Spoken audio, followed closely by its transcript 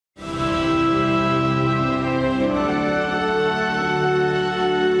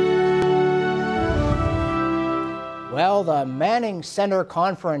the Manning Center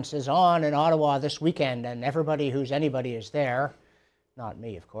Conference is on in Ottawa this weekend, and everybody who's anybody is there. Not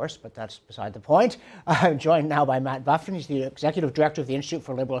me, of course, but that's beside the point. I'm joined now by Matt Bufton. He's the Executive Director of the Institute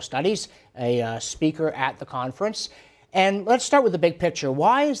for Liberal Studies, a speaker at the conference. And let's start with the big picture.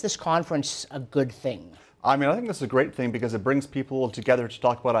 Why is this conference a good thing? I think this is a great thing because it brings people together to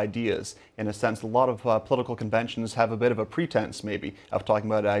talk about ideas. In a sense, a lot of political conventions have a bit of a pretense, maybe, of talking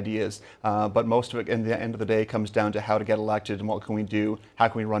about ideas. But most of it, in the end of the day, comes down to how to get elected and what can we do, how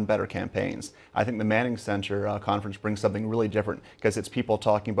can we run better campaigns. I think the Manning Center conference brings something really different because it's people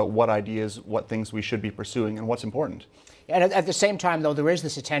talking about what ideas, what things we should be pursuing, and what's important. And at the same time, though, there is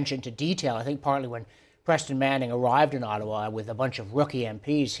this attention to detail. I think partly when Preston Manning arrived in Ottawa with a bunch of rookie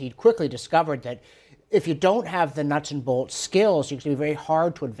MPs, he quickly discovered that if you don't have the nuts and bolts skills, it's going to be very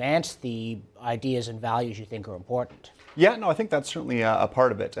hard to advance the ideas and values you think are important. Yeah, no, I think that's certainly a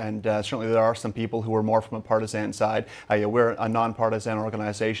part of it, and certainly there are some people who are more from a partisan side. We're a non-partisan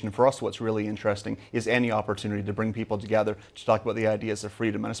organization. For us, what's really interesting is any opportunity to bring people together to talk about the ideas of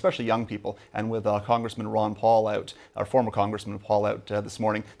freedom, and especially young people. And with Congressman Ron Paul out, our former Congressman Paul out this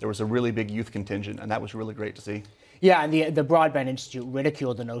morning, there was a really big youth contingent, and that was really great to see. Yeah, and the Broadband Institute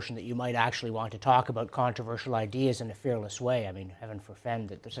ridiculed the notion that you might actually want to talk about controversial ideas in a fearless way. I mean, heaven forfend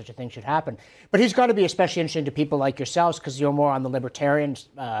that such a thing should happen. But he's got to be especially interesting to people like yourselves because you're more on the libertarian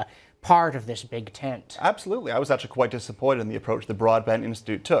part of this big tent. Absolutely. I was actually quite disappointed in the approach the Broadband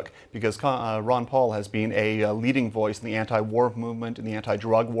Institute took because Ron Paul has been a leading voice in the anti-war movement, in the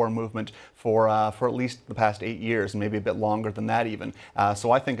anti-drug war movement for at least the past 8 years, and maybe a bit longer than that even.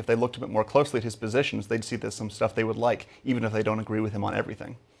 So I think if they looked a bit more closely at his positions, they'd see there's some stuff they would like, even if they don't agree with him on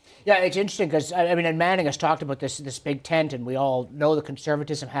everything. Yeah, it's interesting because, I mean, and Manning has talked about this big tent, and we all know that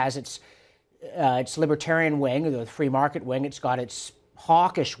conservatism has its libertarian wing, the free market wing. It's got its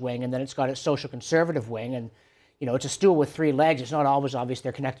hawkish wing, and then it's got its social conservative wing, and it's a stool with 3 legs. It's not always obvious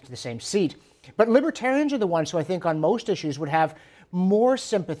they're connected to the same seat. But libertarians are the ones who I think on most issues would have more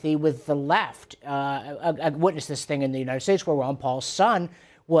sympathy with the left. I witnessed this thing in the United States where Ron Paul's son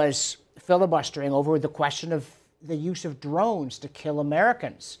was filibustering over the question of the use of drones to kill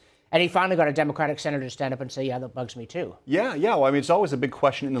Americans. And he finally got a Democratic senator to stand up and say, yeah, that bugs me too. Yeah. Well, I mean, it's always a big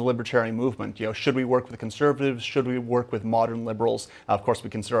question in the libertarian movement. Should we work with conservatives? Should we work with modern liberals? Of course, we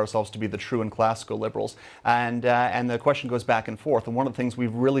consider ourselves to be the true and classical liberals. And the question goes back and forth. And one of the things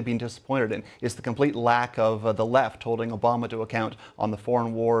we've really been disappointed in is the complete lack of the left holding Obama to account on the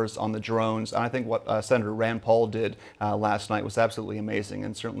foreign wars, on the drones. And I think what Senator Rand Paul did last night was absolutely amazing,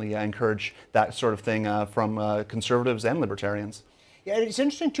 and certainly encourage that sort of thing from conservatives and libertarians. Yeah, it's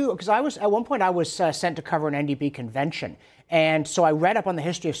interesting, too, because at one point I was sent to cover an NDP convention. And so I read up on the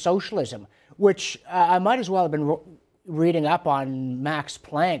history of socialism, which I might as well have been reading up on Max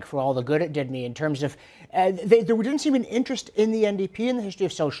Planck for all the good it did me in terms of there didn't seem an interest in the NDP in the history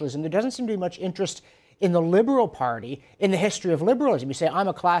of socialism. There doesn't seem to be much interest in the Liberal Party in the history of liberalism. You say, I'm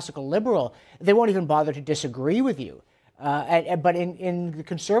a classical liberal. They won't even bother to disagree with you. But in the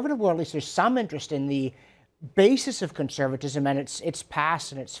conservative world, at least, there's some interest in the basis of conservatism and its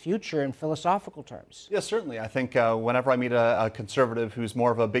past and its future in philosophical terms. Yes, certainly. I think whenever I meet a conservative who's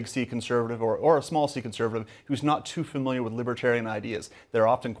more of a big C conservative or a small C conservative who's not too familiar with libertarian ideas, they're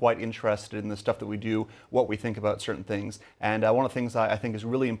often quite interested in the stuff that we do, what we think about certain things. And one of the things I think is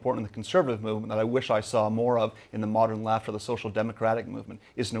really important in the conservative movement that I wish I saw more of in the modern left or the social democratic movement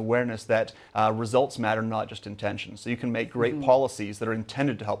is an awareness that results matter, not just intentions. So you can make great policies that are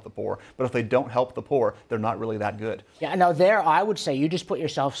intended to help the poor, but if they don't help the poor, they're not really that good. Yeah, now there I would say you just put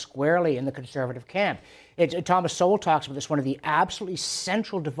yourself squarely in the conservative camp. Thomas Sowell talks about this, one of the absolutely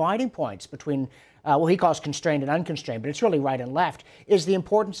central dividing points between what he calls constrained and unconstrained, but it's really right and left, is the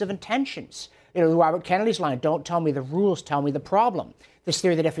importance of intentions. Robert Kennedy's line, don't tell me the rules, tell me the problem. This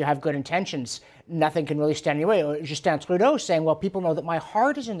theory that if you have good intentions, nothing can really stand in your way. Or Justin Trudeau saying, well, people know that my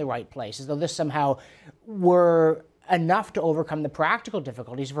heart is in the right place, as though this somehow were enough to overcome the practical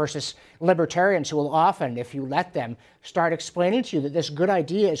difficulties, versus libertarians who will often, if you let them, start explaining to you that this good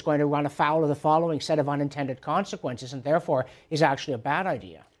idea is going to run afoul of the following set of unintended consequences and therefore is actually a bad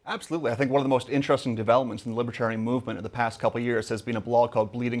idea. Absolutely. I think one of the most interesting developments in the libertarian movement in the past couple of years has been a blog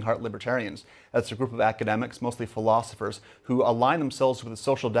called Bleeding Heart Libertarians. That's a group of academics, mostly philosophers, who align themselves with the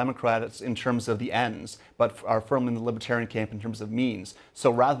social democrats in terms of the ends, but are firmly in the libertarian camp in terms of means.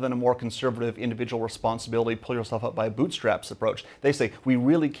 So rather than a more conservative individual responsibility, pull yourself up by bootstraps approach, they say we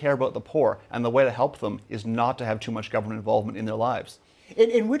really care about the poor, and the way to help them is not to have too much government involvement in their lives.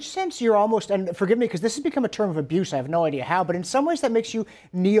 In which sense you're almost, and forgive me because this has become a term of abuse, I have no idea how, but in some ways that makes you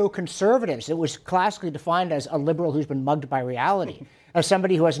neoconservatives. It was classically defined as a liberal who's been mugged by reality, as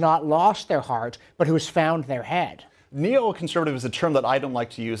somebody who has not lost their heart, but who has found their head. Neoconservative is a term that I don't like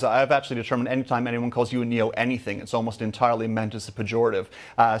to use. I've actually determined anytime anyone calls you a neo anything, it's almost entirely meant as a pejorative.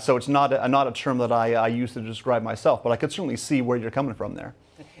 So it's not a term that I use to describe myself, but I could certainly see where you're coming from there.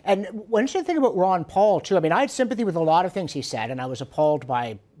 And when you think about Ron Paul, too, I mean, I had sympathy with a lot of things he said, and I was appalled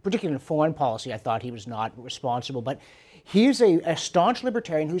by, particularly in foreign policy, I thought he was not responsible. But he is a staunch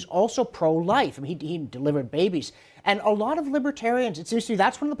libertarian who's also pro-life. I mean, he delivered babies. And a lot of libertarians, it seems to me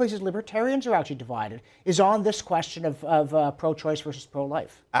that's one of the places libertarians are actually divided, is on this question of pro-choice versus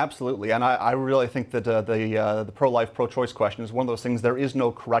pro-life. Absolutely, and I really think that the pro-life, pro-choice question is one of those things. There is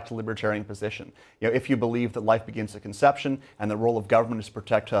no correct libertarian position. You know, if you believe that life begins at conception and the role of government is to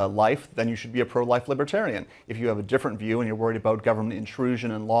protect life, then you should be a pro-life libertarian. If you have a different view and you're worried about government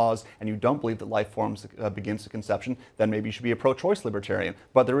intrusion and laws, and you don't believe that life begins at conception, then maybe you should be a pro-choice libertarian.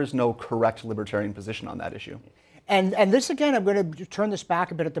 But there is no correct libertarian position on that issue. And this, again, I'm going to turn this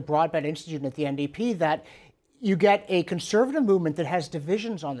back a bit at the Broadbent Institute and at the NDP, that you get a conservative movement that has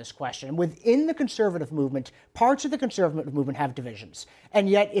divisions on this question. And within the conservative movement, parts of the conservative movement have divisions. And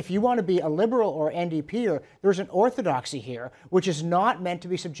yet, if you want to be a liberal or NDPer, there's an orthodoxy here, which is not meant to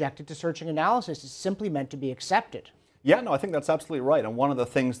be subjected to searching analysis. It's simply meant to be accepted. Yeah, no, I think that's absolutely right. And one of the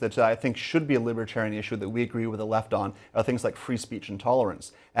things that I think should be a libertarian issue that we agree with the left on are things like free speech and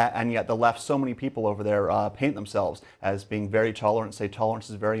tolerance. And yet the left, so many people over there paint themselves as being very tolerant, say tolerance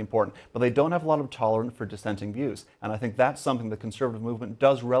is very important, but they don't have a lot of tolerance for dissenting views. And I think that's something the conservative movement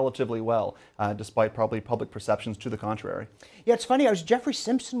does relatively well, despite probably public perceptions to the contrary. Yeah, it's funny, Jeffrey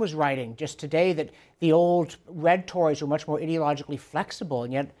Simpson was writing just today that the old red Tories were much more ideologically flexible,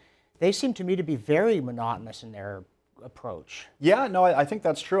 and yet they seem to me to be very monotonous in their approach. Yeah, no, I think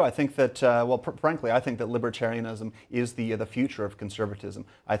that's true. I think that, well, frankly, I think that libertarianism is the future of conservatism.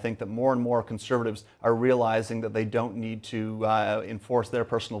 I think that more and more conservatives are realizing that they don't need to enforce their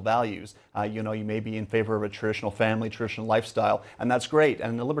personal values. You know, you may be in favor of a traditional family, traditional lifestyle, and that's great.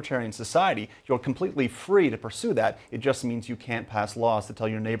 And in a libertarian society, you're completely free to pursue that. It just means you can't pass laws to tell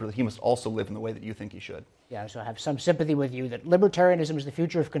your neighbor that he must also live in the way that you think he should. Yeah, so I have some sympathy with you that libertarianism is the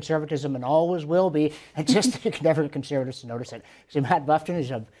future of conservatism and always will be, and just that you can never get conservatives to notice it. So Matt Bufton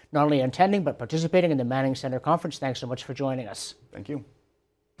is not only attending but participating in the Manning Center Conference. Thanks so much for joining us. Thank you.